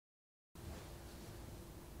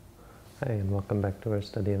Hi, and welcome back to our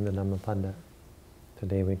study of the Dhammapada.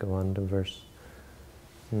 Today we go on to verse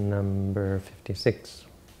number 56,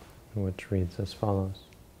 which reads as follows.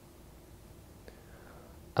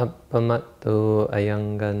 Appamatto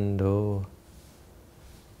ayaṃ gandho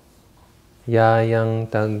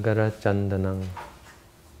yāyaṃ tagaracandanaṃ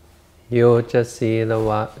yoca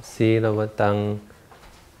sīlavataṃ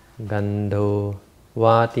gandho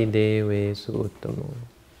vāti devesu uttamo.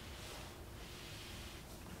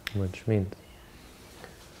 Which means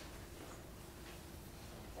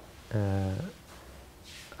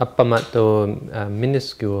appamatto,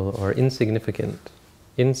 minuscule or insignificant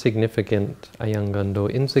ayaṃ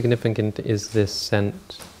gandho. Insignificant is this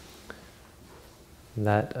scent,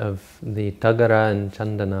 that of the tagara and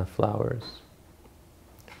chandana flowers.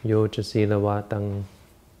 Yoca sīlavataṃ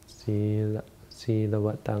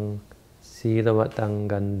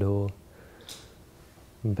gandho.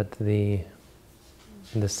 But the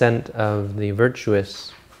scent of the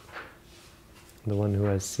virtuous, the one who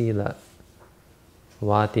has sīla,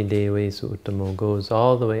 vāti devesu uttamo, goes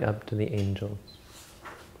all the way up to the angels,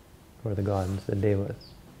 or the gods, the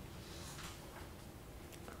devas.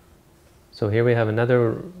 So here we have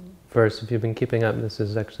another verse. If you've been keeping up, this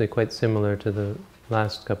is actually quite similar to the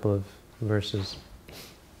last couple of verses,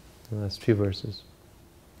 the last few verses.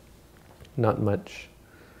 Not much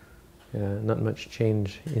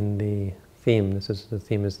change in the theme. The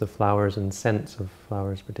theme is the flowers and scents of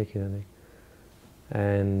flowers particularly,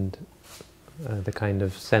 and the kind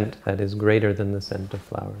of scent that is greater than the scent of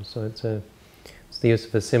flowers. So it's the use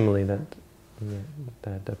of a simile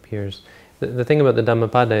that appears. The thing about the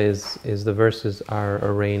Dhammapada is the verses are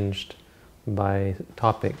arranged by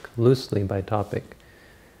topic, loosely by topic,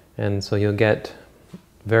 and so you'll get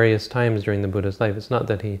various times during the Buddha's life. It's not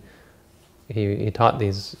that he taught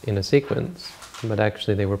these in a sequence, but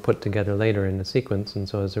actually they were put together later in a sequence, and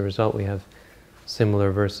so as a result we have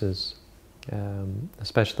similar verses,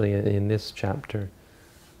 especially in this chapter,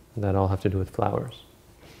 that all have to do with flowers.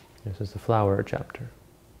 This is the flower chapter.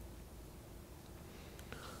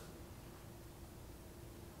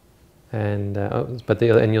 And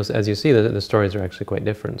as you see, the stories are actually quite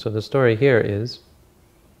different. So the story here is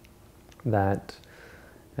that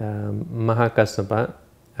Mahakassapa,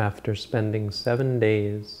 after spending 7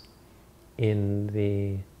 days in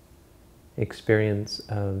the experience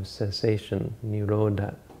of cessation,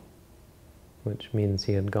 nirodha, which means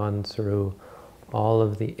he had gone through all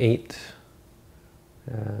of the 8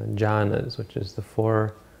 jhanas, which is the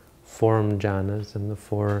 4 form jhanas and the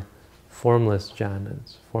 4 formless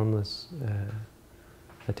jhanas, formless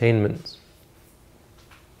attainments.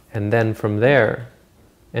 And then from there,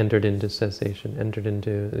 entered into cessation, entered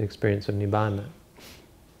into the experience of nibbana.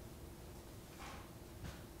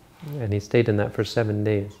 And he stayed in that for 7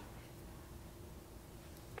 days.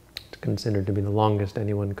 It's considered to be the longest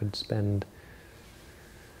anyone could spend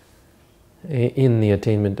in the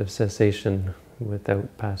attainment of cessation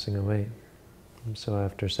without passing away. And so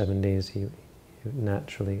after 7 days he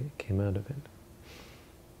naturally came out of it.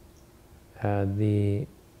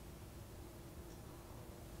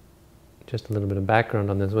 Just a little bit of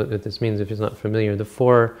background on this, what this means if you're not familiar. The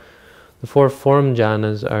four form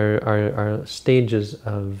jhanas are stages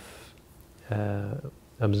of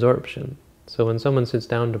absorption. So when someone sits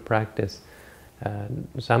down to practice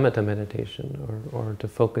samatha meditation, or to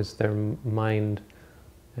focus their mind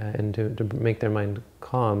and to make their mind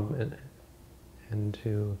calm and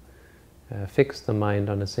to fix the mind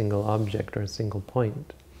on a single object or a single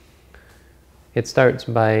point, it starts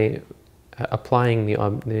by applying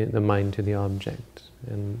the mind to the object,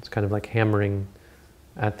 and it's kind of like hammering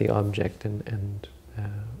at the object and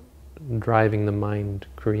driving the mind,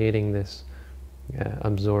 creating this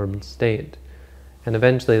absorbed state. And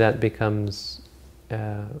eventually that becomes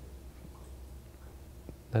a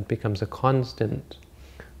constant,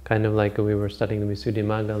 kind of like we were studying the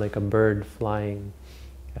Visuddhimagga, like a bird flying.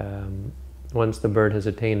 Once the bird has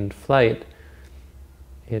attained flight,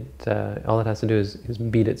 all it has to do is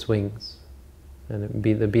beat its wings. And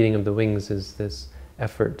the beating of the wings is this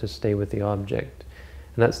effort to stay with the object.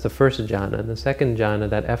 And that's the first jhana. And the second jhana,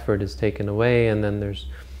 that effort is taken away, and then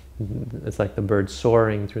it's like the bird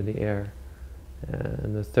soaring through the air.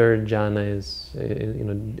 And the third jhana is,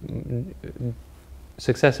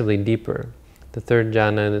 successively deeper. The third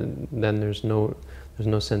jhana, then there's no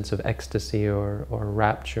sense of ecstasy or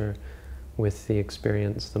rapture with the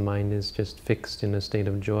experience. The mind is just fixed in a state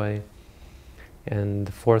of joy. And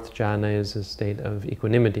the fourth jhana is a state of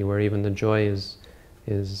equanimity, where even the joy is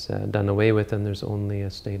done away with, and there's only a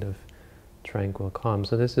state of tranquil calm.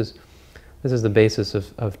 So this is This is the basis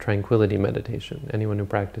of tranquility meditation. Anyone who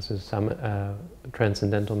practices some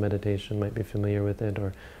transcendental meditation might be familiar with it,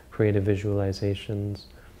 or creative visualizations.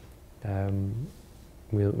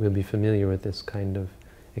 We'll be familiar with this kind of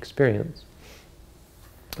experience.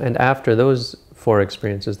 And after those 4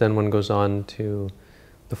 experiences, then one goes on to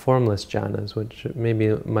the formless jhanas, which may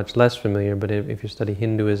be much less familiar, but if you study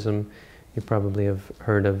Hinduism, you probably have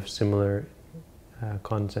heard of similar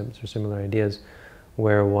concepts or similar ideas,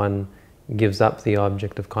 where one gives up the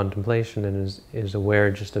object of contemplation and is aware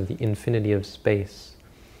just of the infinity of space,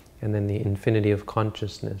 and then the infinity of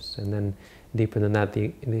consciousness, and then deeper than that,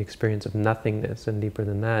 the experience of nothingness, and deeper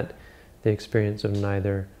than that, the experience of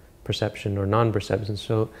neither perception or non-perception.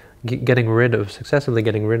 So successively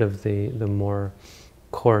getting rid of the more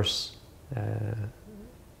coarse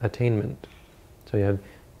attainment. So you have,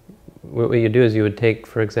 what you do is you would take,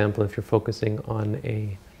 for example, if you're focusing on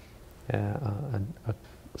a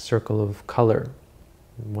circle of color,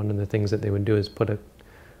 one of the things that they would do is put a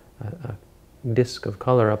disc of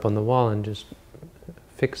color up on the wall and just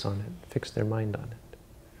fix their mind on it.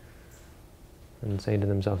 And say to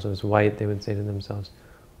themselves, so it's white, they would say to themselves,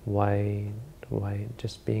 white,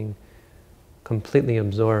 just being completely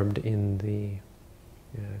absorbed in the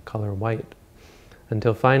color white.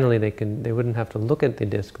 Until finally they wouldn't have to look at the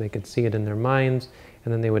disc, they could see it in their minds,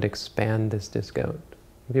 and then they would expand this disc out.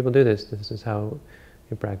 When people do this, this is how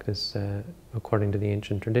you practice, according to the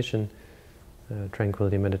ancient tradition,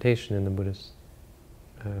 tranquility meditation in the Buddhist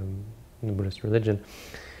religion.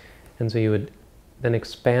 And so you would then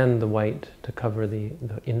expand the white to cover the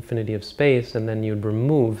infinity of space, and then you'd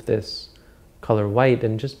remove this color white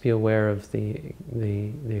and just be aware of the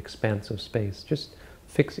expanse of space. Just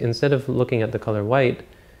fix, instead of looking at the color white,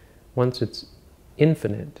 once it's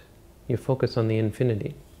infinite, you focus on the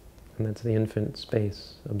infinity, and that's the infinite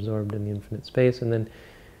space, absorbed in the infinite space, and then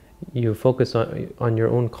you focus on your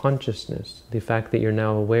own consciousness, the fact that you're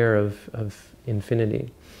now aware of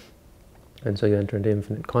infinity. And so you enter into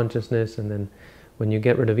infinite consciousness, and then when you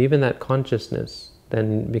get rid of even that consciousness,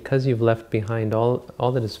 then because you've left behind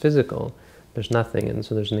all that is physical, there's nothing, and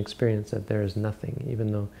so there's an experience that there is nothing,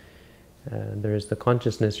 even though there is the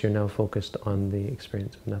consciousness, you're now focused on the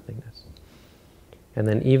experience of nothingness. And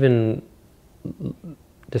then even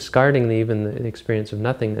discarding the experience of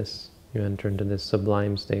nothingness, you enter into this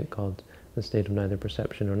sublime state called the state of neither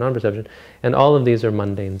perception or non-perception. And all of these are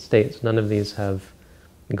mundane states. None of these have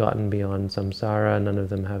gotten beyond samsara. None of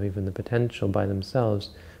them have even the potential by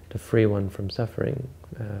themselves to free one from suffering,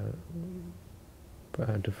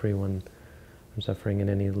 to free one from suffering in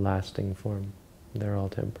any lasting form. They're all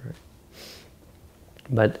temporary.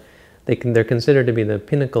 But they're considered to be the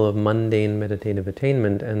pinnacle of mundane meditative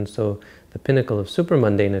attainment, and so the pinnacle of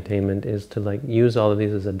super-mundane attainment is to use all of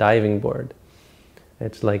these as a diving board.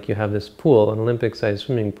 It's like you have this pool, an Olympic-sized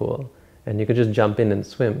swimming pool, and you could just jump in and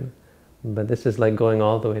swim. But this is like going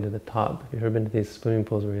all the way to the top. Have you ever been to these swimming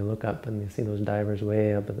pools where you look up and you see those divers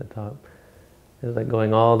way up at the top? It's like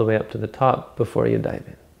going all the way up to the top before you dive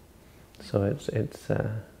in. So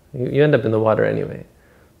you end up in the water anyway.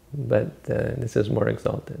 But this is more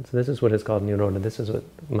exalted. So this is what is called Nirodha. This is what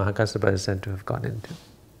Mahakassapa is said to have gone into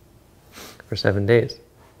for 7 days,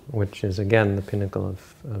 which is again the pinnacle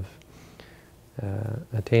of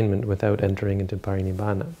attainment without entering into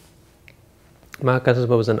parinibbana.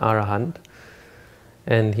 Mahakassapa was an arahant,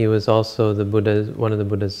 and he was also one of the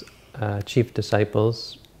Buddha's chief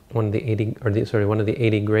disciples, one of the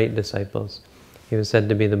 80 great disciples. He was said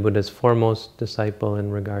to be the Buddha's foremost disciple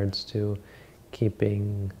in regards to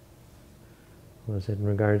keeping, in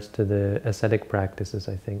regards to the ascetic practices,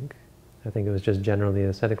 I think. I think it was just generally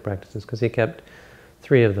ascetic practices, because he kept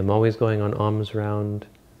 3 of them, always going on alms round.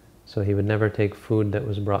 So he would never take food that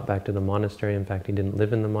was brought back to the monastery. In fact, he didn't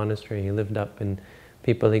live in the monastery. He lived up in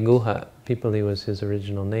Pipali Guha. Pipali was his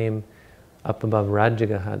original name. Up above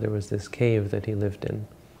Rajagaha, there was this cave that he lived in.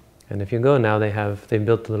 And if you go now, they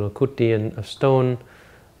built a little kuti of stone.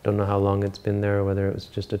 Don't know how long it's been there, or whether it was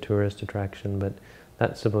just a tourist attraction, but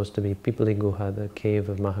that's supposed to be Pipali Guha, the cave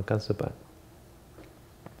of Mahakassapa.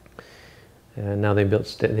 And now they built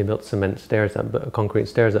cement stairs up, concrete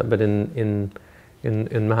stairs up. But in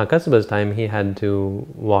Mahakassapa's time, he had to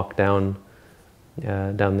walk down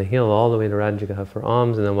the hill all the way to Rajagaha for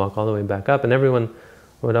alms, and then walk all the way back up. And everyone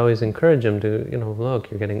would always encourage him to, look,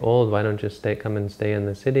 you're getting old. Why don't you come and stay in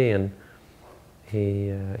the city? And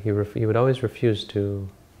he would always refuse to.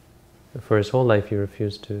 For his whole life, he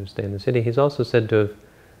refused to stay in the city. He's also said to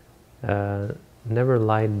have never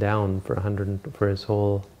lied down for his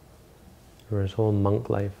whole monk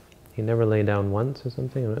life. He never lay down once or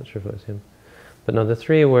something. I'm not sure if it was him. But no, the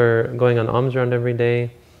 3 were going on alms round every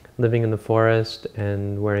day, living in the forest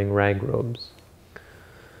and wearing rag robes.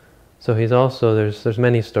 So he's also, there's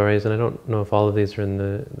many stories, and I don't know if all of these are in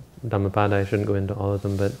the Dhammapada. I shouldn't go into all of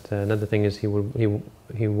them, but another thing is he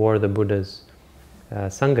wore the Buddha's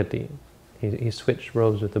sangati. He switched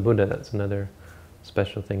robes with the Buddha. That's another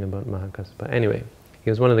special thing about Mahakassapa. Anyway, he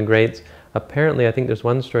was one of the greats. Apparently, I think there's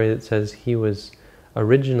one story that says he was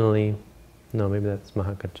originally, no, maybe that's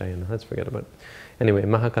Mahakachayana. Let's forget about it. Anyway,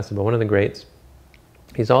 Mahakassapa, one of the greats.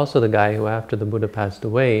 He's also the guy who, after the Buddha passed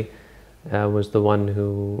away, was the one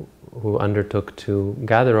who undertook to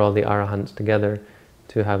gather all the arahants together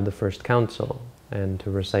to have the first council and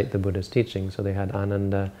to recite the Buddha's teaching. So they had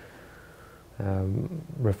Ananda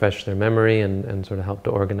refresh their memory and sort of help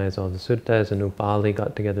to organize all the suttas, and Pali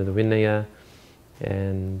got together the Vinaya,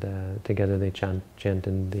 and together they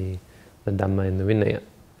chanted the Dhamma in the Vinaya.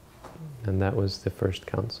 And that was the first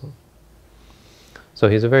council. So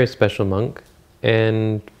he's a very special monk,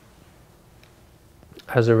 and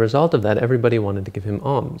as a result of that, everybody wanted to give him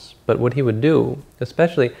alms. But what he would do,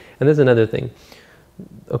 especially, and this is another thing,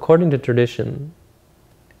 according to tradition,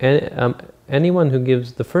 anyone who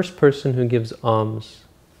gives, the first person who gives alms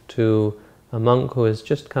to a monk who has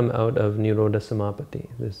just come out of Nirodha Samapatti,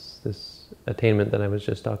 this attainment that I was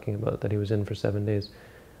just talking about, that he was in for 7 days,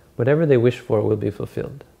 whatever they wish for will be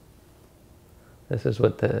fulfilled. This is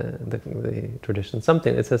what the tradition,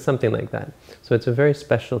 it says something like that. So it's a very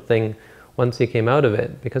special thing. Once he came out of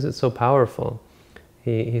it, because it's so powerful,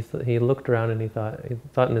 he looked around and he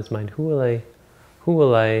thought in his mind, who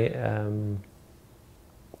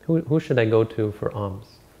should I go to for alms?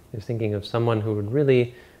 He was thinking of someone who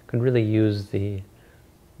could really use the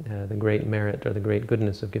great merit or the great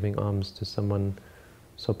goodness of giving alms to someone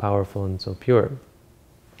so powerful and so pure.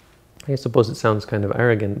 I suppose it sounds kind of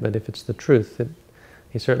arrogant, but if it's the truth,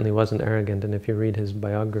 he certainly wasn't arrogant, and if you read his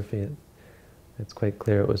biography, it's quite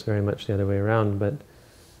clear it was very much the other way around, but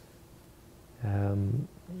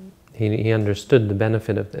he understood the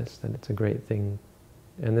benefit of this, that it's a great thing.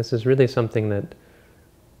 And this is really something that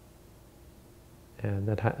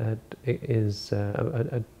is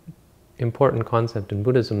an important concept in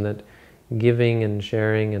Buddhism, that giving and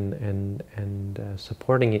sharing and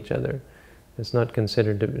supporting each other is not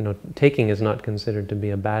considered to, taking is not considered to be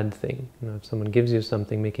a bad thing. If someone gives you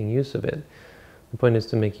something, making use of it, the point is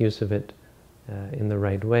to make use of it in the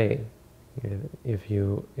right way. If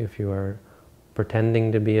you are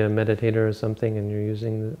pretending to be a meditator or something, and you're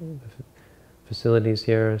using the facilities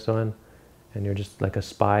here or so on, and you're just like a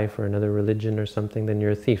spy for another religion or something, then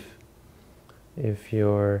you're a thief. If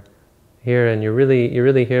you're here and you're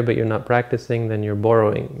really here but you're not practicing, then you're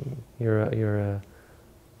borrowing. You're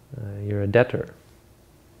a debtor.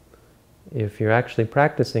 If you're actually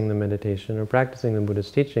practicing the meditation or practicing the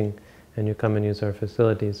Buddha's teaching, and you come and use our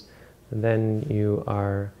facilities, then you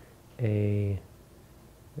are a,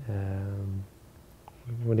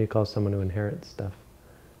 what do you call someone who inherits stuff?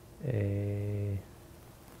 What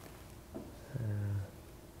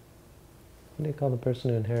do you call the person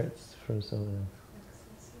who inherits from someone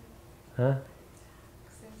else? Huh?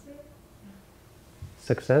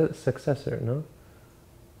 Successor, no?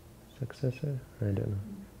 Successor? I don't know.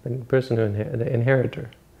 The person who the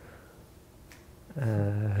inheritor.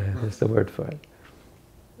 Is the word for it.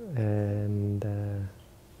 And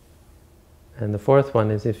the fourth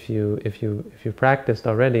one is if you practiced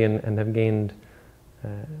already and have gained,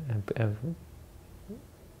 have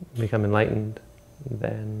become enlightened,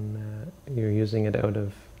 then you're using it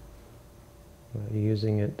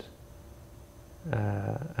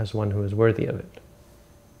as one who is worthy of it.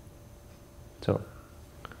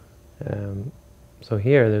 So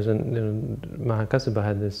here there's Mahakassapa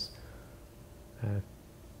had this.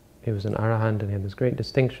 He was an arahant and he had this great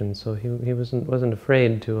distinction, so he wasn't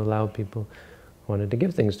afraid to allow people who wanted to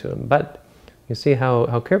give things to him. But you see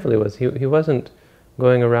how careful he was. He wasn't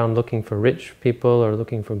going around looking for rich people or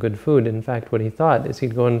looking for good food. In fact, what he thought is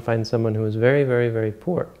he'd go and find someone who was very, very, very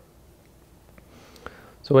poor.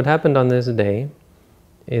 So what happened on this day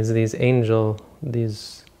is these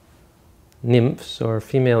nymphs or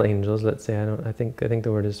female angels, let's say, I think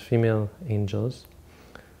the word is female angels.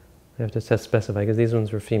 I have to specify because these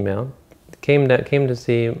ones were female. Came to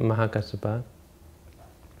see Mahakassapa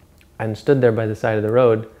and stood there by the side of the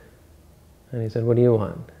road, and he said, "What do you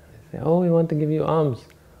want?" They said, "Oh, we want to give you alms."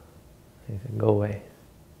 He said, "Go away."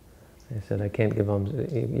 I said, "I can't give alms.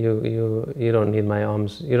 You don't need my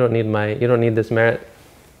alms. You don't need this merit.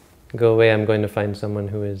 Go away. I'm going to find someone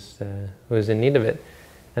who is in need of it."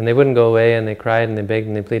 And they wouldn't go away, and they cried and they begged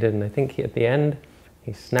and they pleaded, and I think at the end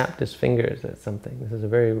he snapped his fingers at something. This is a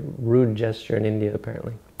very rude gesture in India,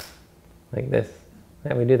 apparently. Like this.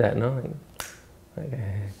 Yeah, we do that, no? Like,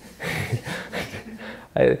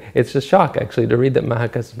 It's a shock actually to read that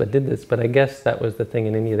Mahakassapa did this, but I guess that was the thing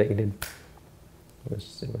in India that he did. It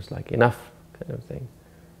was like enough kind of thing.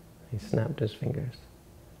 He snapped his fingers,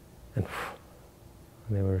 and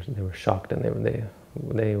they were shocked, and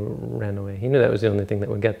they ran away. He knew that was the only thing that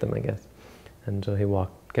would get them, I guess. And so he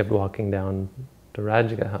kept walking down to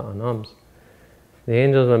Rajagaha on alms. The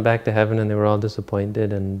angels went back to heaven, and they were all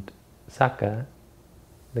disappointed. And Sakka,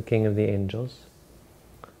 the king of the angels,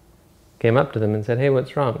 came up to them and said, "Hey,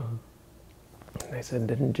 what's wrong?" And they said,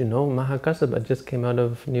 "Didn't you know Mahakassapa just came out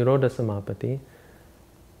of Nirodha Samapati?"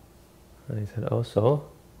 And he said, "Oh, so?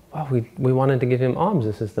 Well, we wanted to give him alms.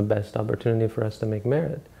 This is the best opportunity for us to make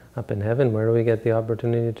merit. Up in heaven, where do we get the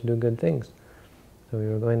opportunity to do good things? So we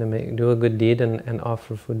were going to do a good deed and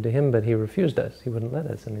offer food to him, but he refused us. He wouldn't let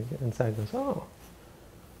us." And Sakka goes, "Oh,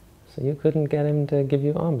 so you couldn't get him to give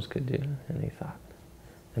you alms, could you?" And he thought.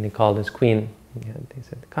 And he called his queen. He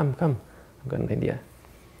said, come, I've got an idea.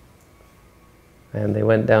 And they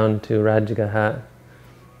went down to Rajagaha,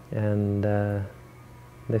 and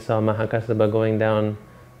they saw Mahakassapa going down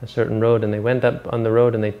a certain road, and they went up on the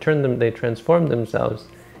road, and they transformed themselves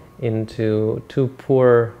into two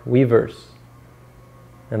poor weavers.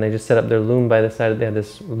 And they just set up their loom by the side. They had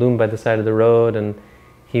this loom by the side of the road, and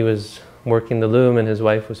he was working the loom, and his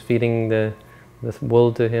wife was feeding the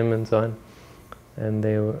wool to him, and so on. And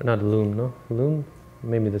they were, not a loom, no? Loom?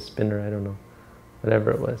 Maybe the spinner, I don't know.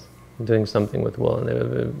 Whatever it was. Doing something with wool. And they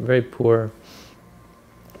were very poor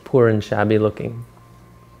and shabby looking.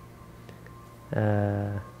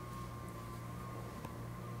 Or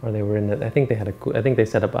they were I think they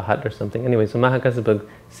set up a hut or something. Anyway, so Mahakassapa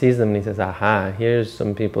sees them and he says, "Aha, here's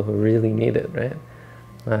some people who really need it," right?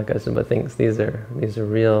 Mahakassapa thinks these are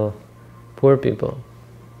real poor people.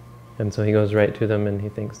 And so he goes right to them, and he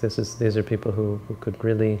thinks these are people who could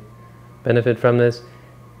really benefit from this.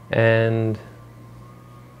 And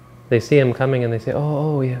they see him coming, and they say,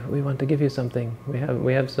 "Oh, yeah, we want to give you something. We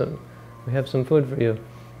have some food for you."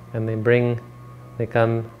 And they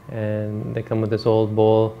come with this old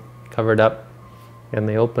bowl covered up, and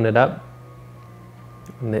they open it up,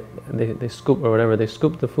 and they scoop or whatever. They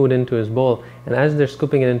scoop the food into his bowl, and as they're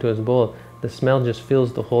scooping it into his bowl, the smell just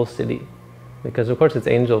fills the whole city. Because of course it's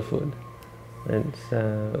angel food. It's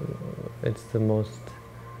the most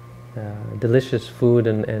delicious food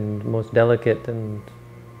and most delicate and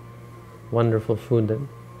wonderful food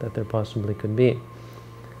that there possibly could be.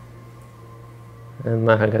 And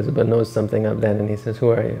Mahakassapa knows something of that, and he says, "Who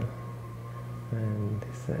are you?"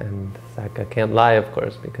 And Sakka can't lie, of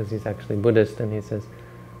course, because he's actually Buddhist, and he says,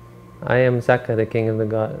 "I am Sakka, the king of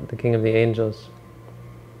the king of the angels."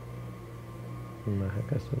 And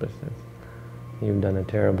Mahakassapa says, "You've done a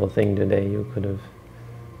terrible thing today. You could have,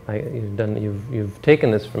 you've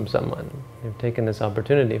taken this from someone. You've taken this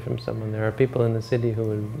opportunity from someone. There are people in the city who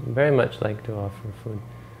would very much like to offer food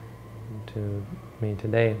to me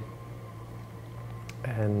today."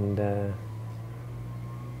 And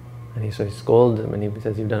he scolds him, and he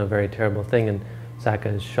says, "You've done a very terrible thing." And Sakka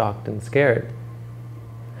is shocked and scared.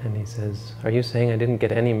 And he says, "Are you saying I didn't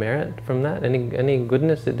get any merit from that? Any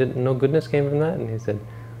goodness? No goodness came from that?" And he said,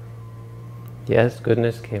 "Yes,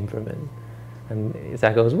 goodness came from it." And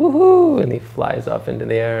Sakka goes, "Woohoo!" And he flies off into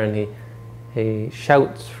the air, and he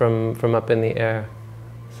shouts from up in the air.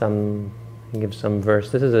 He gives some verse.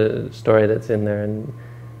 This is a story that's in there, and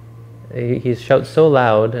he shouts so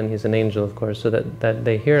loud, and he's an angel, of course, so that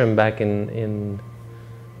they hear him back in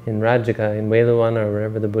Rajagaha, in Weblog, or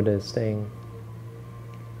wherever the Buddha is staying.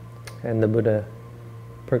 And the Buddha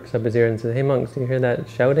perks up his ear and says, "Hey monks, do you hear that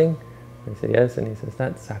shouting?" They say, "Yes." And he says,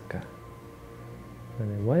 "That's Sakka."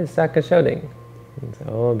 And then, "Why is Sakka shouting?" And say,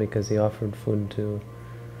 "Oh, because he offered food to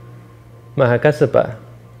Mahakassapa."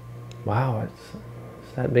 "Wow,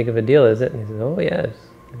 it's that big of a deal, is it?" And he says, "Oh, yes."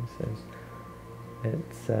 And he says,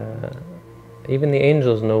 even the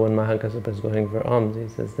angels know when Mahakassapa is going for alms. He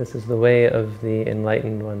says, "This is the way of the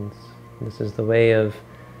enlightened ones. This is the way of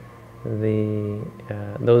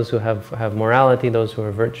those who have morality, those who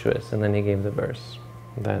are virtuous." And then he gave the verse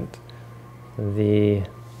that the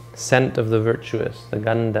scent of the virtuous, the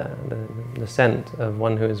gandha, the scent of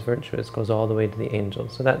one who is virtuous, goes all the way to the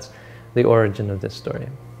angels. So that's the origin of this story.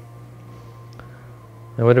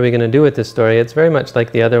 And what are we going to do with this story? It's very much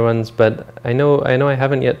like the other ones, but I know I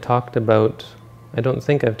haven't yet talked about, I don't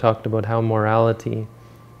think I've talked about how morality,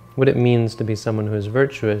 what it means to be someone who is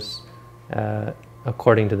virtuous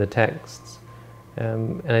according to the texts.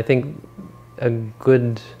 And I think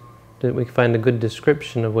we find a good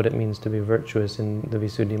description of what it means to be virtuous in the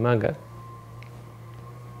Visuddhimagga.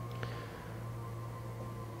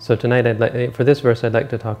 So tonight, for this verse, I'd like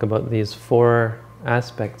to talk about these 4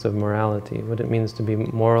 aspects of morality, what it means to be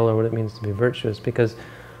moral or what it means to be virtuous, because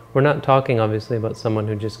we're not talking obviously about someone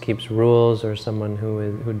who just keeps rules or someone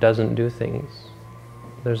who doesn't do things.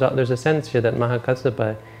 There's a sense here that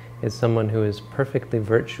Mahakassapa is someone who is perfectly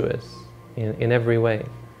virtuous in every way,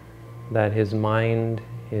 that his mind,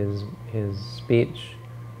 his speech,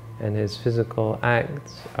 and his physical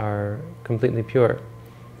acts are completely pure,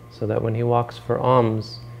 so that when he walks for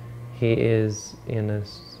alms, he is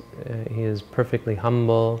perfectly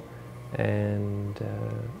humble and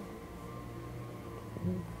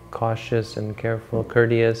cautious and careful,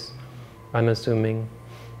 courteous, unassuming.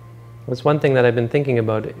 That's one thing that I've been thinking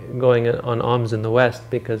about going on alms in the West,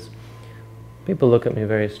 because people look at me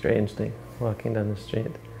very strangely walking down the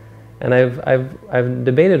street. And I've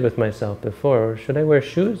debated with myself before, should I wear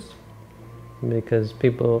shoes? Because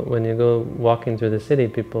people, when you go walking through the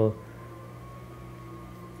city,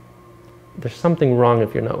 there's something wrong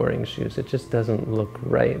if you're not wearing shoes. It just doesn't look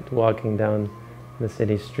right walking down the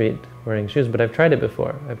city street wearing shoes. But I've tried it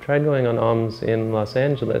before. I've tried going on alms in Los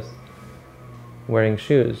Angeles wearing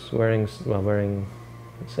shoes, wearing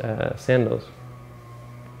sandals.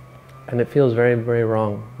 And it feels very, very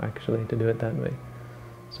wrong, actually, to do it that way.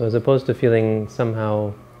 So as opposed to feeling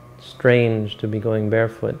somehow strange to be going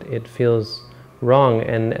barefoot, it feels wrong.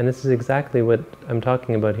 And this is exactly what I'm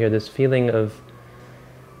talking about here, this feeling of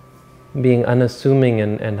being unassuming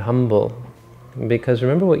and humble. Because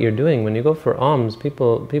remember what you're doing. When you go for alms,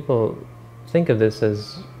 people think of this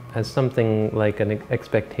as something like an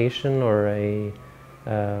expectation or a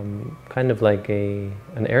kind of like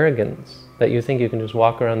an arrogance, that you think you can just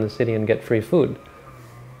walk around the city and get free food,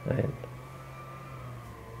 right?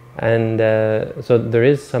 And so there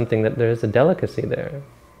is a delicacy there,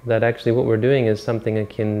 that actually what we're doing is something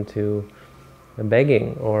akin to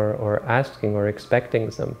begging or asking or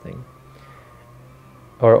expecting something,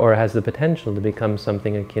 or has the potential to become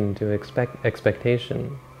something akin to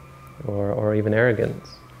expectation or even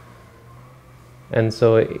arrogance. And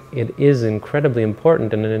so it is incredibly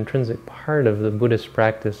important and an intrinsic part of the Buddhist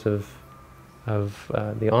practice of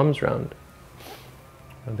the alms round,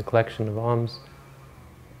 of the collection of alms,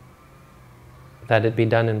 that it be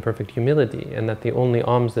done in perfect humility, and that the only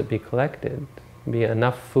alms that be collected be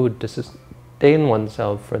enough food to sustain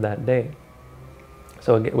oneself for that day.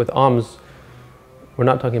 So with alms, we're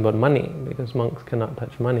not talking about money, because monks cannot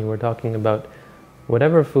touch money. We're talking about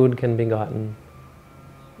whatever food can be gotten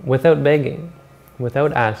without begging,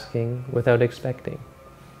 without asking, without expecting.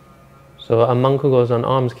 So a monk who goes on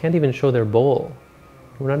alms can't even show their bowl.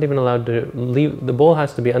 We're not even allowed to leave. The bowl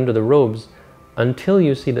has to be under the robes until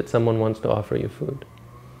you see that someone wants to offer you food.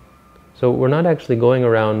 So we're not actually going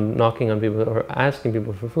around knocking on people or asking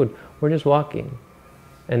people for food. We're just walking.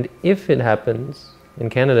 And if it happens, in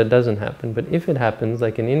Canada it doesn't happen, but if it happens,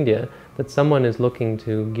 like in India, that someone is looking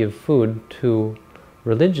to give food to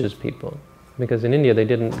religious people, because in India they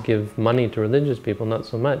didn't give money to religious people, not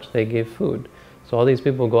so much, they gave food. So all these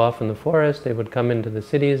people go off in the forest, they would come into the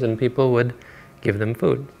cities and people would give them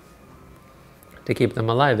food to keep them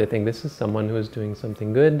alive. They think this is someone who is doing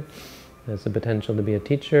something good, has the potential to be a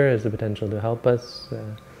teacher, has the potential to help us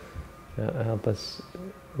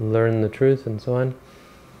learn the truth and so on.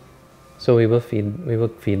 So we will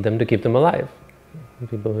feed them to keep them alive.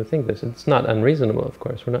 People who think this, it's not unreasonable, of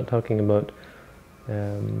course. We're not talking about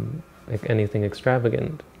anything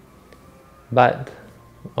extravagant. But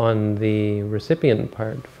on the recipient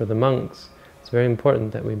part, for the monks, it's very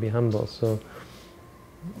important that we be humble. So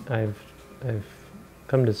I've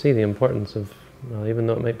come to see the importance of, well, even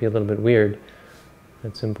though it might be a little bit weird,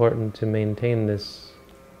 it's important to maintain this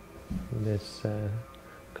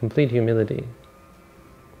complete humility,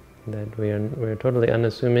 that we are totally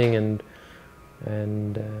unassuming and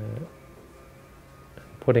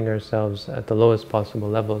putting ourselves at the lowest possible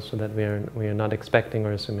level, so that we are not expecting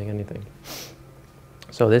or assuming anything.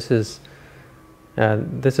 So this is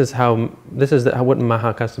how what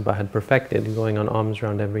Mahakassapa had perfected, going on alms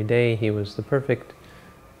round every day. He was the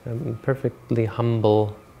perfectly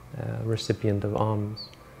humble recipient of alms,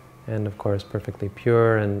 and of course perfectly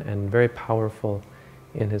pure and very powerful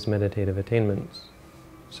in his meditative attainments,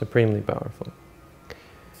 supremely powerful.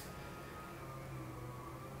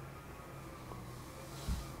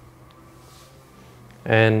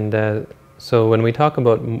 And so when we talk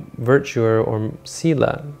about virtue or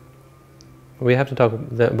sila, we have to talk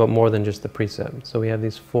about more than just the precepts. So we have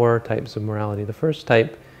these 4 types of morality. The first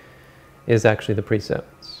type is actually the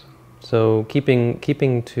precepts. So keeping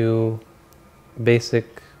to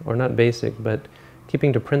basic, or not basic, but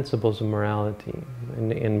keeping to principles of morality.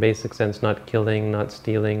 In basic sense, not killing, not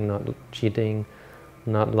stealing, not cheating,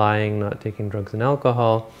 not lying, not taking drugs and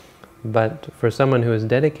alcohol. But for someone who is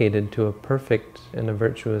dedicated to a perfect and a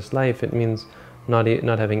virtuous life, it means not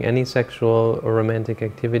having any sexual or romantic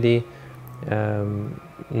activity,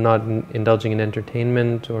 not indulging in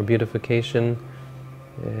entertainment or beautification,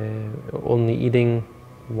 only eating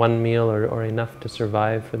one meal or enough to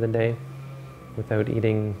survive for the day without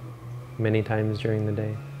eating many times during the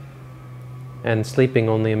day, and sleeping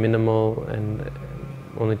only to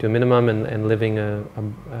a minimum, and living a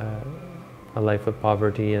life of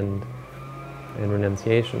poverty and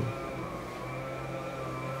renunciation.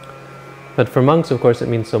 But for monks, of course, it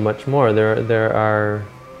means so much more.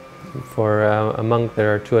 For a monk,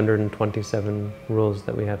 there are 227 rules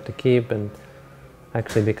that we have to keep, and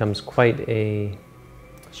actually becomes quite a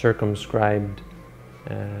circumscribed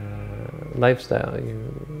lifestyle.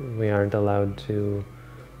 We aren't allowed to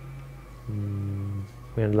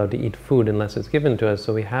eat food unless it's given to us,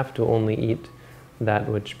 so we have to only eat that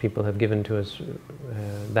which people have given to us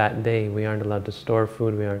that day. We aren't allowed to store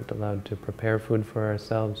food, we aren't allowed to prepare food for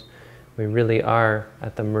ourselves. We really are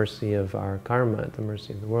at the mercy of our karma, at the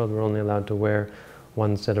mercy of the world. We're only allowed to wear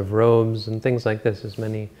one set of robes and things like this. There's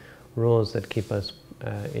many rules that keep us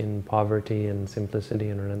in poverty and simplicity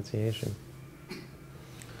and renunciation.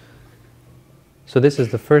 So this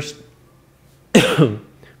is the first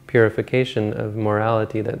purification of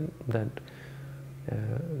morality that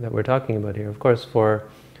we're talking about here. Of course, for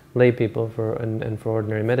lay people and for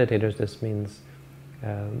ordinary meditators, this means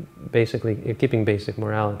basically keeping basic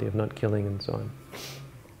morality of not killing and so on,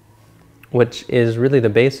 which is really the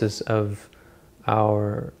basis of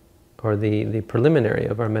the preliminary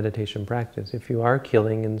of our meditation practice. If you are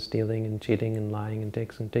killing and stealing and cheating and lying and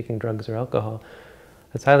taking drugs or alcohol,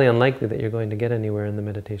 it's highly unlikely that you're going to get anywhere in the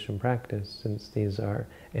meditation practice, since these are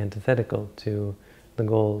antithetical to the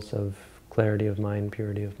goals of clarity of mind,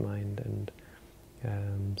 purity of mind,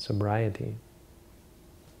 and sobriety.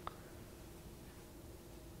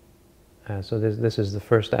 So this is the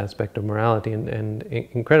first aspect of morality, and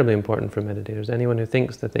incredibly important for meditators. Anyone who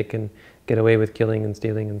thinks that they can get away with killing and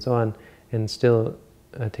stealing and so on, and still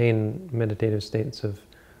attain meditative states of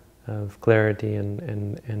clarity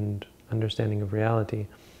and understanding of reality,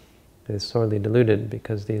 is sorely deluded,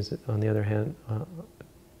 because these, on the other hand,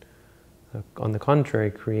 on the contrary,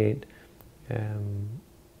 create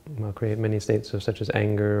many states of such as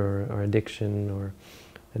anger or addiction or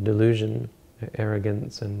a delusion,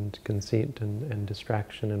 arrogance and conceit and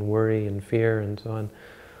distraction and worry and fear and so on,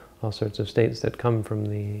 all sorts of states that come from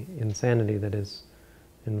the insanity that is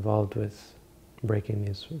involved with breaking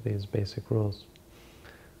these basic rules.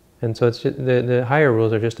 And so it's just, the higher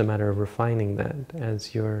rules are just a matter of refining that.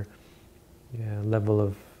 As your level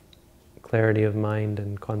of clarity of mind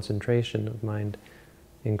and concentration of mind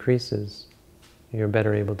increases, you're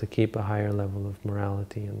better able to keep a higher level of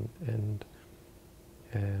morality and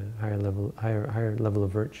higher level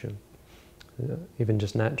of virtue, even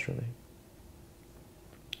just naturally.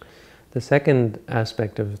 The second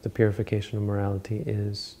aspect of the purification of morality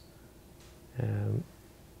is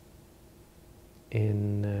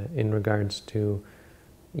in regards to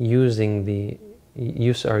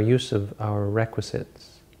our use of our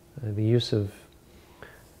requisites, the use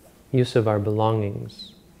of our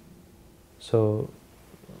belongings. So,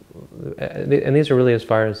 and these are really as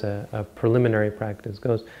far as a preliminary practice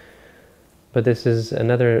goes. But this is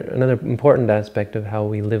another important aspect of how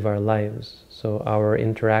we live our lives. So our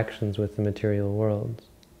interactions with the material world,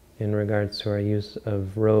 in regards to our use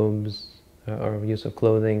of robes, our use of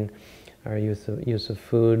clothing, our use of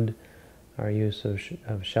food, our use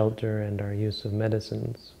of shelter, and our use of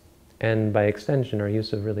medicines, and by extension our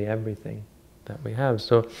use of really everything that we have.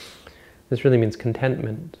 So this really means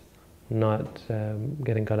contentment, not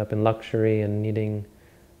getting caught up in luxury and needing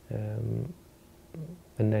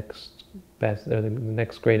the next best, or the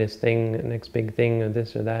next greatest thing, the next big thing, or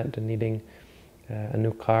this or that, and needing a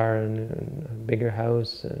new car, and a bigger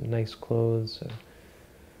house, nice clothes,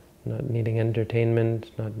 not needing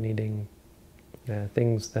entertainment, not needing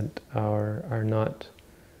things that are not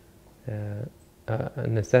a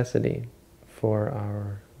necessity for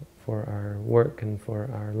our work and for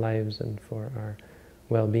our lives and for our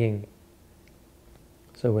well-being.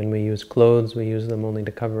 So when we use clothes, we use them only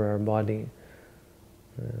to cover our body.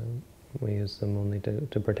 We use them only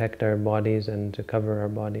to protect our bodies and to cover our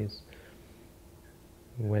bodies.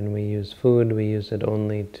 When we use food, we use it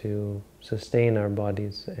only to sustain our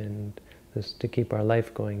bodies and to keep our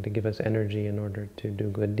life going, to give us energy in order to do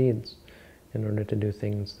good deeds, in order to do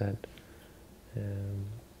things that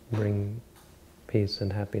bring peace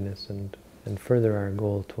and happiness and further our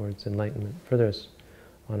goal towards enlightenment, further us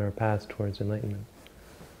on our path towards enlightenment.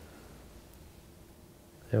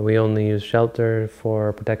 We only use shelter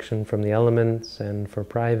for protection from the elements and for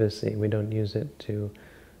privacy. We don't use it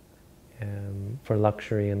for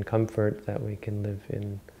luxury and comfort, that we can live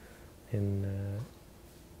in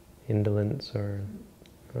indolence or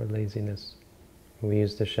laziness. We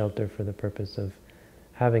use the shelter for the purpose of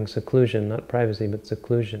having seclusion, not privacy, but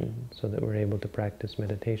seclusion, so that we're able to practice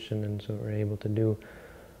meditation, and so we're able to do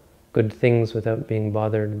good things without being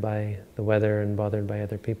bothered by the weather and bothered by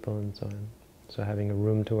other people and so on. So having a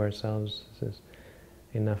room to ourselves is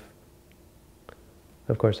enough.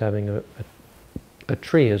 Of course, having a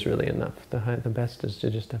tree is really enough. The best is to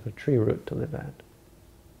just have a tree root to live at.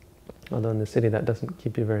 Although in the city that doesn't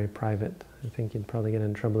keep you very private. I think you'd probably get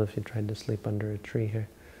in trouble if you tried to sleep under a tree here.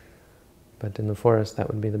 But in the forest that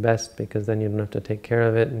would be the best, because then you don't have to take care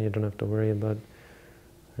of it, and you don't have to worry about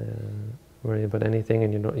anything,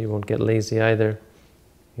 and you won't get lazy either.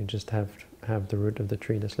 You just have the root of the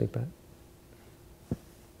tree to sleep at.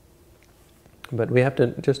 But we have to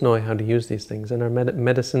just know how to use these things. And our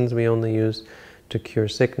medicines we only use to cure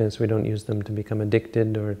sickness. We don't use them to become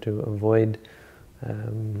addicted or to avoid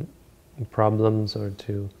problems or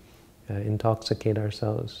to intoxicate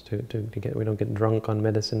ourselves. We don't get drunk on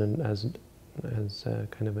medicine and as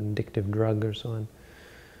kind of an addictive drug or so on.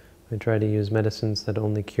 We try to use medicines that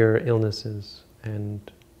only cure illnesses and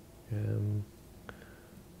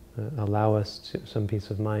allow us some peace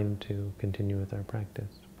of mind to continue with our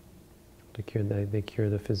practice. They cure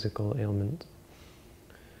the physical ailment.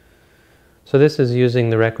 So this is using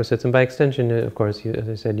the requisites, and by extension, of course, as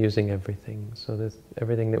I said, using everything. So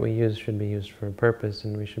everything that we use should be used for a purpose,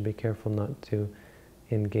 and we should be careful not to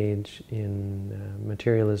engage in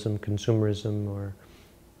materialism, consumerism, or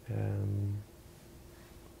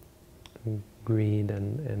greed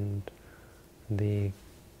and the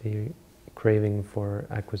craving for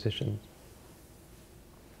acquisition.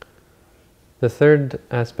 The third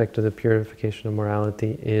aspect of the purification of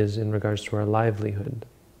morality is in regards to our livelihood.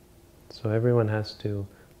 So everyone has to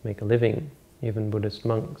make a living, even Buddhist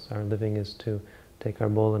monks. Our living is to take our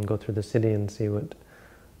bowl and go through the city and see what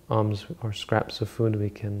alms or scraps of food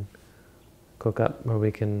we can cook up or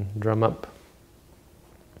we can drum up.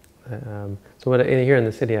 So here in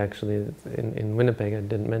the city, actually, in Winnipeg, I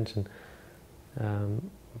didn't mention, so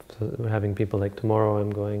we're having people like tomorrow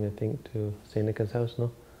I'm going, I think, to Seneka's house,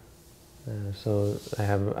 no? So I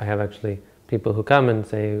have actually people who come and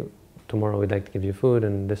say, tomorrow we'd like to give you food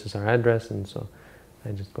and this is our address, and so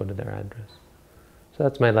I just go to their address. So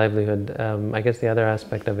that's my livelihood. I guess the other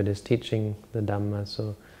aspect of it is teaching the Dhamma.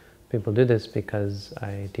 So people do this because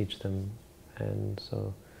I teach them, and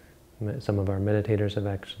so some of our meditators have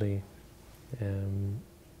actually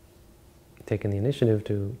taken the initiative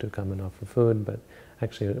to come and offer food, but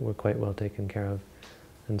actually we're quite well taken care of.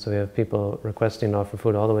 And so we have people requesting to offer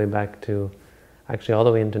food all the way back to, actually all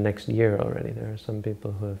the way into next year already. There are some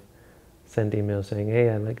people who have sent emails saying, hey,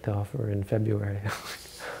 I'd like to offer in February.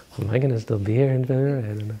 Am I going to still be here in February? I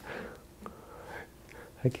don't know.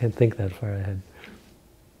 I can't think that far ahead.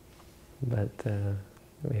 But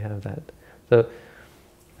we have that. So,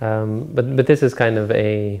 but this is kind of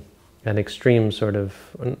an extreme sort of,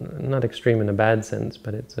 not extreme in a bad sense,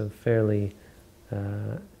 but it's a fairly,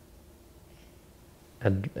 I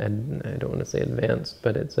don't want to say advanced,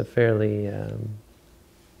 but it's a fairly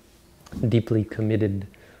deeply committed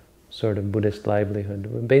sort of Buddhist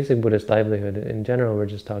livelihood. Basic Buddhist livelihood, in general, we're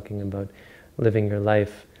just talking about living your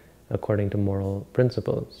life according to moral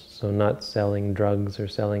principles. So not selling drugs or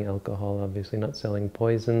selling alcohol, obviously, not selling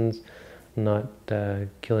poisons, not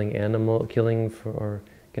killing or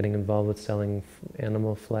getting involved with selling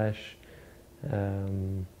animal flesh,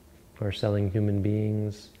 or selling human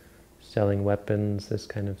beings, selling weapons, this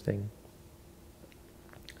kind of thing.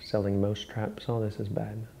 Selling mouse traps, all this is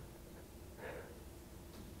bad.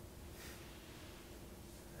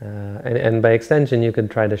 And by extension, you could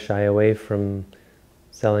try to shy away from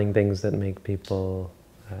selling things that make people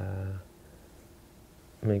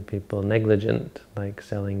negligent, like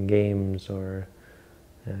selling games or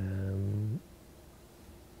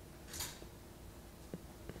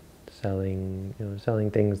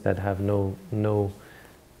selling things that have no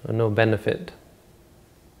benefit.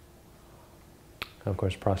 Of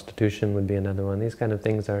course, prostitution would be another one. These kind of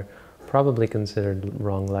things are probably considered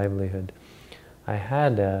wrong livelihood.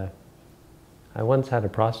 I once had a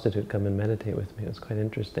prostitute come and meditate with me. It was quite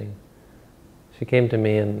interesting. She came to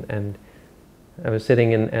me and I was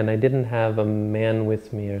sitting and I didn't have a man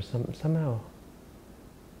with me, or somehow.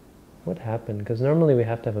 What happened? Because normally we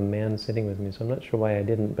have to have a man sitting with me, so I'm not sure why I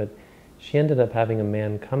didn't, but she ended up having a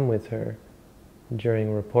man come with her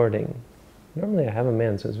during reporting. Normally I have a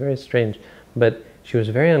man, so it's very strange, but she was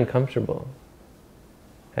very uncomfortable.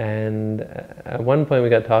 And at one point we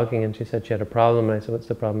got talking and she said she had a problem, and I said, what's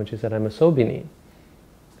the problem? And she said, I'm a sobini.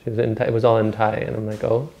 It was all in Thai, and I'm like,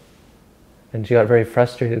 oh. And she got very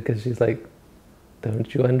frustrated because she's like,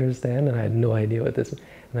 don't you understand? And I had no idea what this is.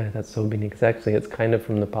 And I thought, sobini, because actually it's kind of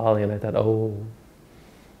from the Pali, and I thought, oh,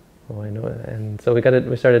 I know it. And so we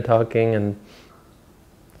started talking, and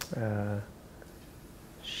I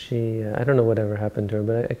don't know whatever happened to her,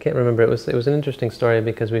 but I can't remember. It was an interesting story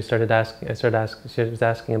because she was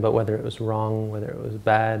asking about whether it was wrong, whether it was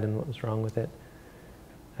bad, and what was wrong with it.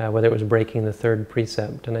 Whether it was breaking the third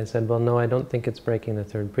precept. And I said, well, no, I don't think it's breaking the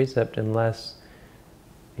third precept unless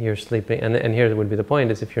you're sleeping, and here would be the point,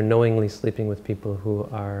 is if you're knowingly sleeping with people who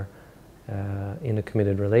are in a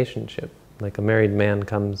committed relationship. Like a married man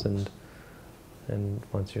comes and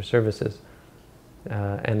wants your services.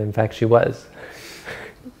 And in fact, she was.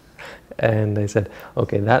 And I said,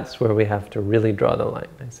 okay, that's where we have to really draw the line.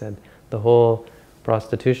 I said, the whole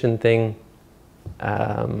prostitution thing,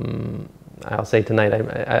 I'll say tonight,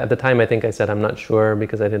 at the time I think I said I'm not sure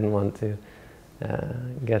because I didn't want to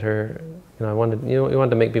get her, I wanted, you want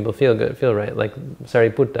to make people feel good, feel right. Like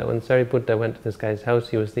Sariputta, when Sariputta went to this guy's house,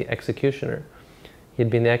 he was the executioner. He'd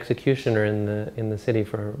been the executioner in the city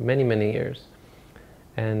for many, many years.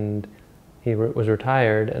 And he was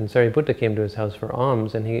retired, and Sariputta came to his house for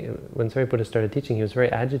alms, and when Sariputta started teaching, he was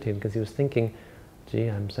very agitated because he was thinking, gee,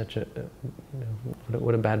 I'm such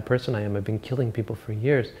what a bad person I am. I've been killing people for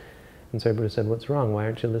years. And Sariputta said, what's wrong? Why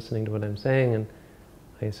aren't you listening to what I'm saying? And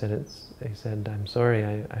he said, I'm sorry,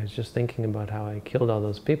 I was just thinking about how I killed all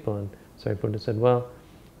those people. And Sariputta said, well,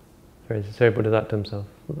 Sariputta thought to himself,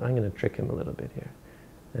 I'm going to trick him a little bit here.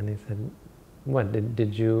 And he said, what,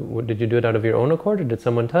 did you do it out of your own accord, or did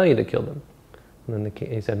someone tell you to kill them? And then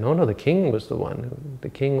he said, no, the king was the one. The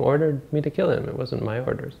king ordered me to kill him. It wasn't my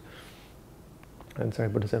orders. And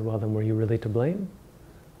Sariputta said, well, then were you really to blame?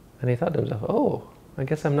 And he thought to himself, oh, I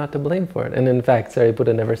guess I'm not to blame for it. And in fact,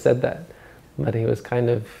 Sariputta never said that. But he was kind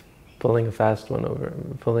of pulling a fast one over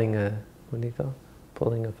him, pulling a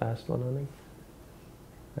fast one on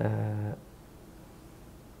him.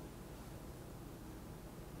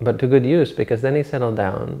 But to good use, because then he settled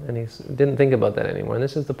down and he didn't think about that anymore. And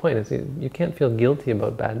this is the point, is you can't feel guilty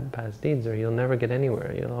about bad past deeds, or you'll never get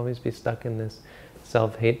anywhere. You'll always be stuck in this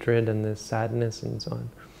self-hatred and this sadness and so on.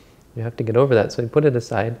 You have to get over that. So he put it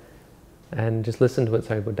aside and just listened to what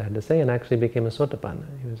Sariputta had to say, and actually became a sotapanna.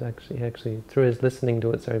 He actually, through his listening to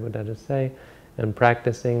what Sariputta had to say and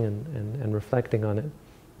practicing and reflecting on it,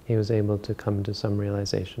 he was able to come to some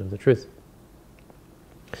realization of the truth.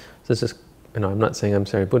 So this is, I'm not saying I'm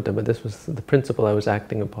Sariputta, but this was the principle I was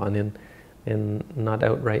acting upon in not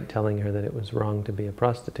outright telling her that it was wrong to be a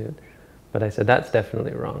prostitute. But I said, that's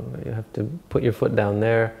definitely wrong. You have to put your foot down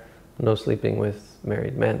there, no sleeping with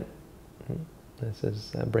married men. This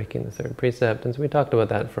is breaking the third precept. And so we talked about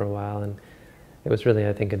that for a while, and it was really,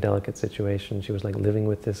 I think, a delicate situation. She was like living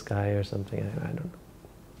with this guy or something, I don't know.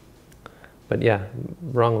 But yeah,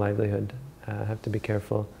 wrong livelihood. Have to be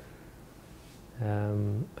careful.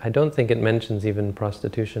 I don't think it mentions even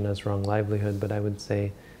prostitution as wrong livelihood, but I would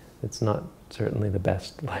say it's not certainly the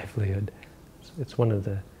best livelihood. It's one of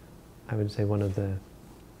the, I would say, one of the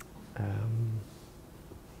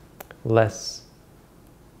less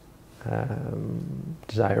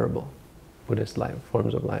desirable Buddhist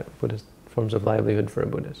forms of livelihood for a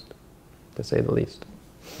Buddhist, to say the least.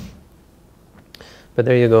 But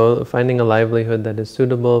there you go, finding a livelihood that is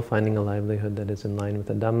suitable, finding a livelihood that is in line with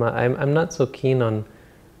the Dhamma. I'm not so keen on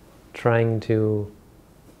trying to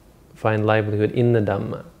find livelihood in the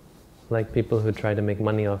Dhamma, like people who try to make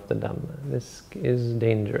money off the Dhamma. This is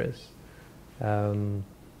dangerous. You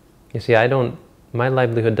see, my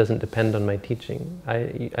livelihood doesn't depend on my teaching.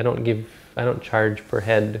 I don't charge per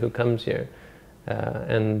head who comes here.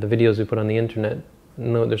 And the videos we put on the internet,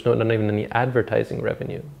 no, there's not even any advertising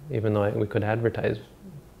revenue, even though we could advertise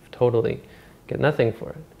totally, get nothing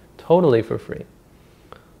for it, totally for free.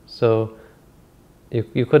 So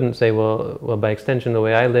you couldn't say, well, by extension, the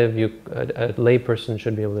way I live, a lay person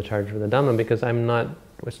should be able to charge for the Dhamma, because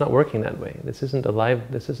it's not working that way. This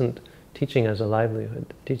isn't teaching as a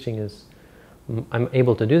livelihood. Teaching is, I'm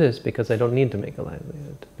able to do this because I don't need to make a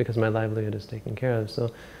livelihood, because my livelihood is taken care of.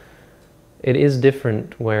 So it is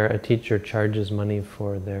different where a teacher charges money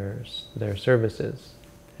for their services.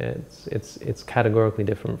 It's categorically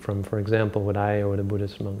different from, for example, what I or what a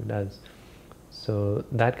Buddhist monk does. So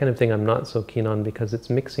that kind of thing I'm not so keen on, because it's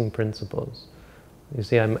mixing principles. You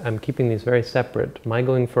see, I'm keeping these very separate. My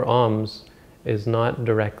going for alms is not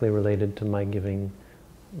directly related to my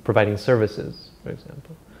providing services, for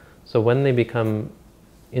example. So when they become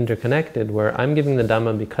interconnected, where I'm giving the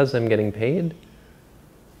Dhamma because I'm getting paid,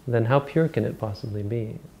 then how pure can it possibly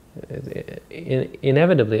be?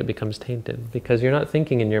 Inevitably it becomes tainted, because you're not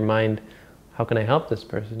thinking in your mind, how can I help this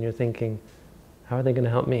person? You're thinking, how are they going to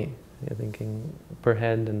help me? You're thinking per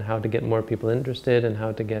head, and how to get more people interested, and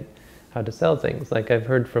how to sell things. Like I've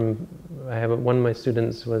heard from, one of my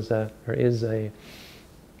students is a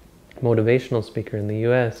motivational speaker in the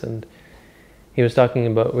US, and we were talking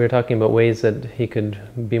about ways that he could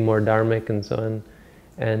be more dharmic and so on.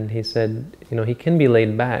 And he said, he can be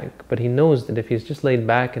laid back, but he knows that if he's just laid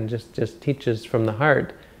back and just teaches from the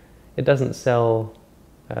heart, it doesn't sell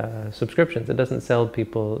subscriptions. It doesn't sell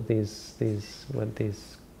people these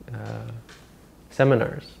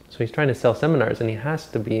seminars. So he's trying to sell seminars, and he has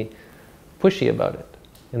to be pushy about it.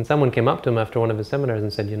 And someone came up to him after one of his seminars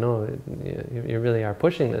and said, you really are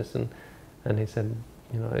pushing this. And he said,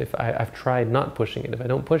 if I've tried not pushing it. If I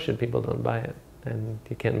don't push it, people don't buy it, and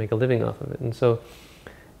you can't make a living off of it. And so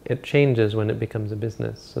it changes when it becomes a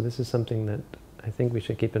business. So this is something that I think we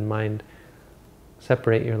should keep in mind.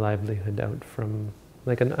 Separate your livelihood out from,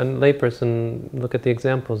 like a layperson. Look at the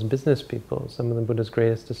examples, business people. Some of the Buddha's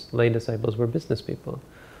greatest lay disciples were business people.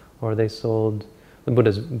 Or they sold, the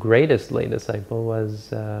Buddha's greatest lay disciple was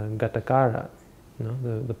Gatakara,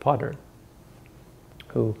 the potter,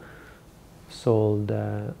 who sold,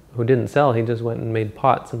 who didn't sell, he just went and made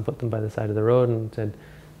pots and put them by the side of the road and said,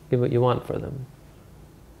 give what you want for them.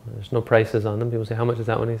 There's no prices on them. People say, how much is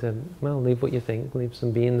that one? He said, well, leave what you think. Leave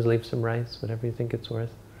some beans, leave some rice, whatever you think it's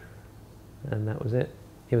worth. And that was it.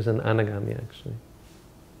 He was an anagami, actually.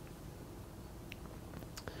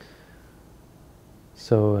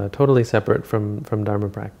 So totally separate from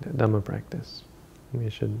Dhamma practice. We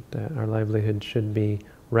should, our livelihood should be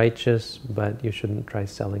righteous, but you shouldn't try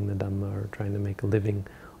selling the Dhamma or trying to make a living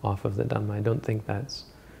off of the Dhamma. I don't think that's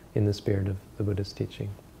in the spirit of the Buddha's teaching.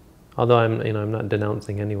 Although I'm not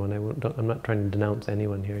denouncing anyone. I'm not trying to denounce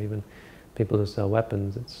anyone here. Even people who sell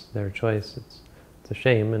weapons, it's their choice. It's a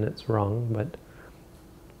shame and it's wrong, but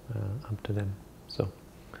up to them. So,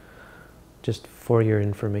 just for your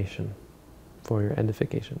information, for your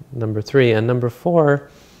edification. Number 3 and number 4.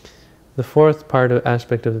 The fourth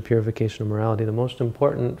aspect of the purification of morality, the most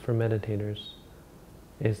important for meditators,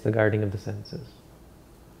 is the guarding of the senses.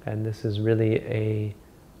 And this is really a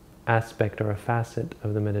aspect or a facet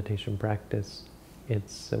of the meditation practice.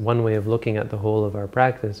 It's one way of looking at the whole of our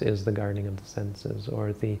practice is the guarding of the senses,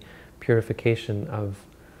 or the purification of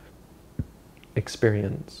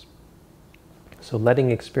experience. So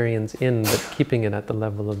letting experience in, but keeping it at the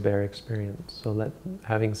level of bare experience. So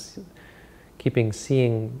keeping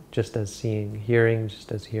seeing just as seeing, hearing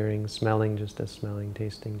just as hearing, smelling just as smelling,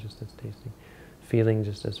 tasting just as tasting, feeling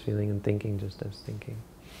just as feeling, and thinking just as thinking.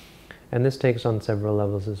 And this takes on several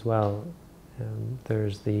levels as well.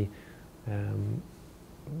 There's the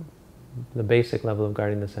basic level of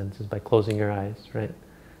guarding the senses by closing your eyes, right?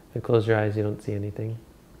 If you close your eyes, you don't see anything.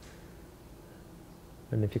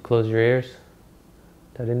 And if you close your ears,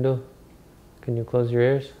 Tarindu, can you close your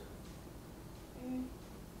ears?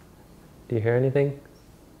 Do you hear anything?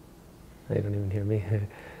 No, you don't even hear me.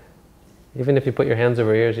 Even if you put your hands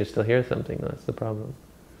over your ears, you still hear something. That's the problem.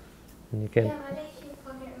 And you can't. Yeah, what if you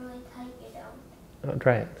put it really tight, you don't? Oh,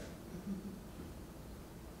 try it.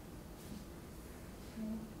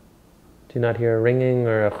 Do you not hear a ringing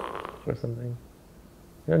or a or something?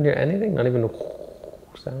 You don't hear anything? Not even a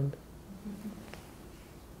sound?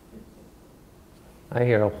 I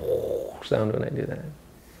hear a sound when I do that.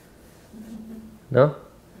 No?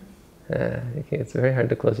 It's very hard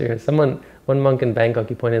to close your ears. One monk in Bangkok,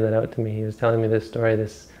 he pointed that out to me. He was telling me this story,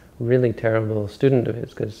 this really terrible student of his,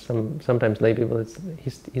 because sometimes lay people,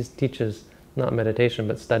 he teaches not meditation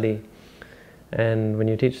but study. And when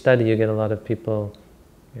you teach study, you get a lot of people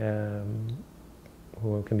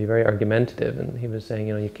who can be very argumentative. And he was saying,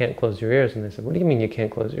 you can't close your ears. And they said, what do you mean you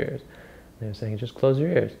can't close your ears? And they were saying, just close your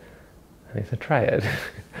ears. And he said, try it.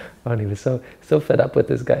 And he was so fed up with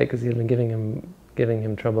this guy because he had been giving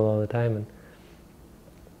him trouble all the time. And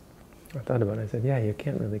I thought about it. I said, yeah, you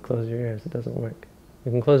can't really close your ears. It doesn't work.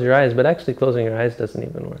 You can close your eyes, but actually closing your eyes doesn't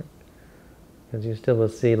even work, because you still will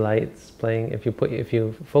see lights playing. If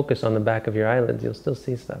you focus on the back of your eyelids, you'll still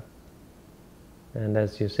see stuff. And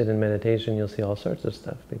as you sit in meditation, you'll see all sorts of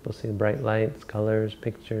stuff. People see bright lights, colors,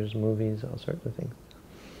 pictures, movies, all sorts of things.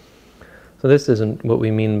 So this isn't what we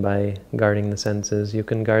mean by guarding the senses. You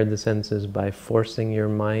can guard the senses by forcing your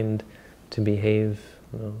mind to behave,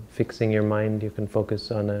 fixing your mind. You can focus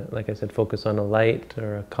on like I said, focus on a light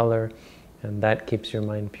or a color, and that keeps your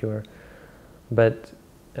mind pure. But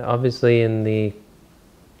obviously in the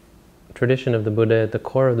tradition of the Buddha, the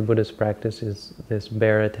core of the Buddhist practice is this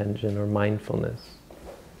bare attention or mindfulness.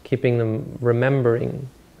 Keeping them, remembering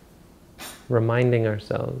reminding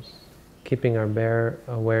ourselves, keeping our bare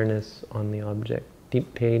awareness on the object.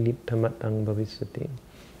 Dipte diptamatang bhavisati.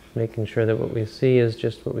 Making sure that what we see is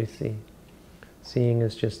just what we see. Seeing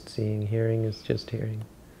is just seeing, hearing is just hearing.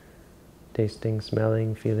 Tasting,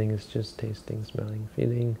 smelling, feeling is just tasting, smelling,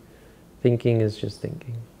 feeling. Thinking is just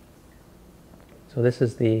thinking. So this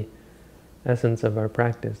is the essence of our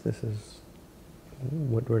practice. This is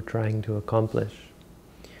what we're trying to accomplish.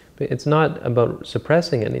 But it's not about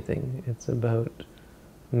suppressing anything. It's about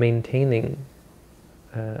maintaining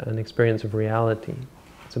an experience of reality.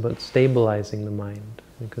 It's about stabilizing the mind,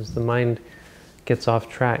 because the mind gets off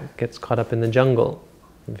track, gets caught up in the jungle.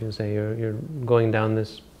 If you say you're going down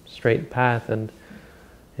this straight path, and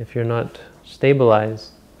if you're not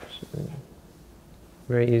stabilized, it's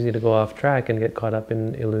very easy to go off track and get caught up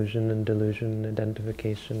in illusion and delusion,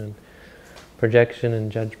 identification and projection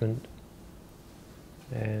and judgment,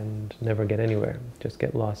 and never get anywhere, just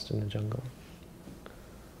get lost in the jungle.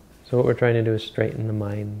 So what we're trying to do is straighten the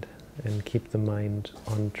mind and keep the mind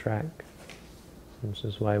on track. This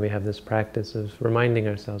is why we have this practice of reminding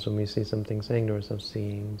ourselves when we see something, saying to ourselves,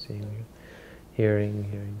 seeing, seeing, hearing,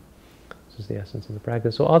 hearing. This is the essence of the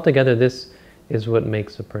practice. So altogether, this is what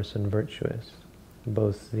makes a person virtuous.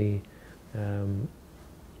 Both the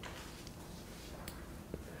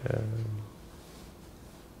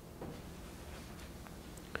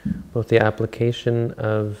application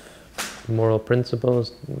of moral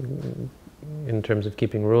principles in terms of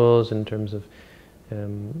keeping rules, in terms of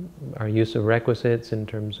our use of requisites, in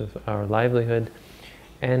terms of our livelihood,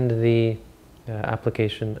 and the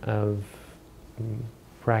application of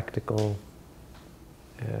practical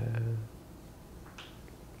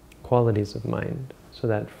qualities of mind, so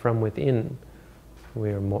that from within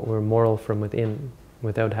we're moral from within,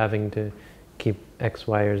 without having to keep X,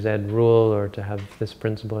 Y, or Z rule, or to have this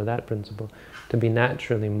principle or that principle, to be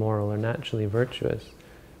naturally moral or naturally virtuous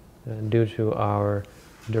due to our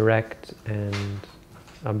direct and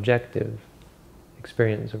objective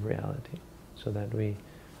experience of reality, so that we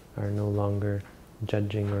are no longer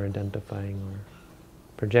judging or identifying or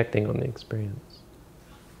projecting on the experience.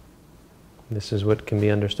 This is what can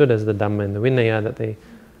be understood as the Dhamma and the Vinaya that they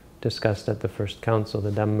discussed at the first council.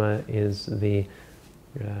 The Dhamma is the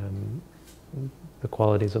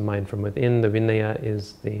qualities of mind from within. The Vinaya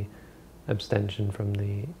is the abstention from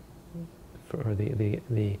the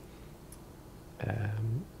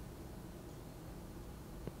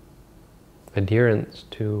adherence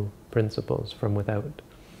to principles from without.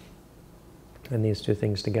 And these two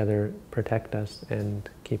things together protect us and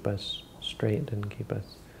keep us straight and keep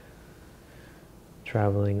us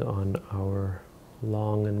traveling on our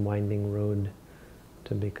long and winding road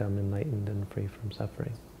to become enlightened and free from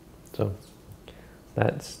suffering. So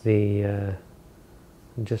that's the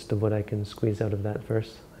gist of what I can squeeze out of that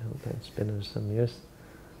verse. I hope that's been of some use.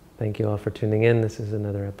 Thank you all for tuning in. This is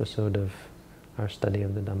another episode of our study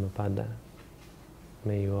of the Dhammapada.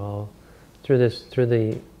 May you all, through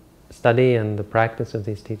the study and the practice of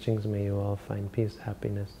these teachings, may you all find peace,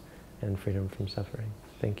 happiness, and freedom from suffering.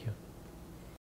 Thank you.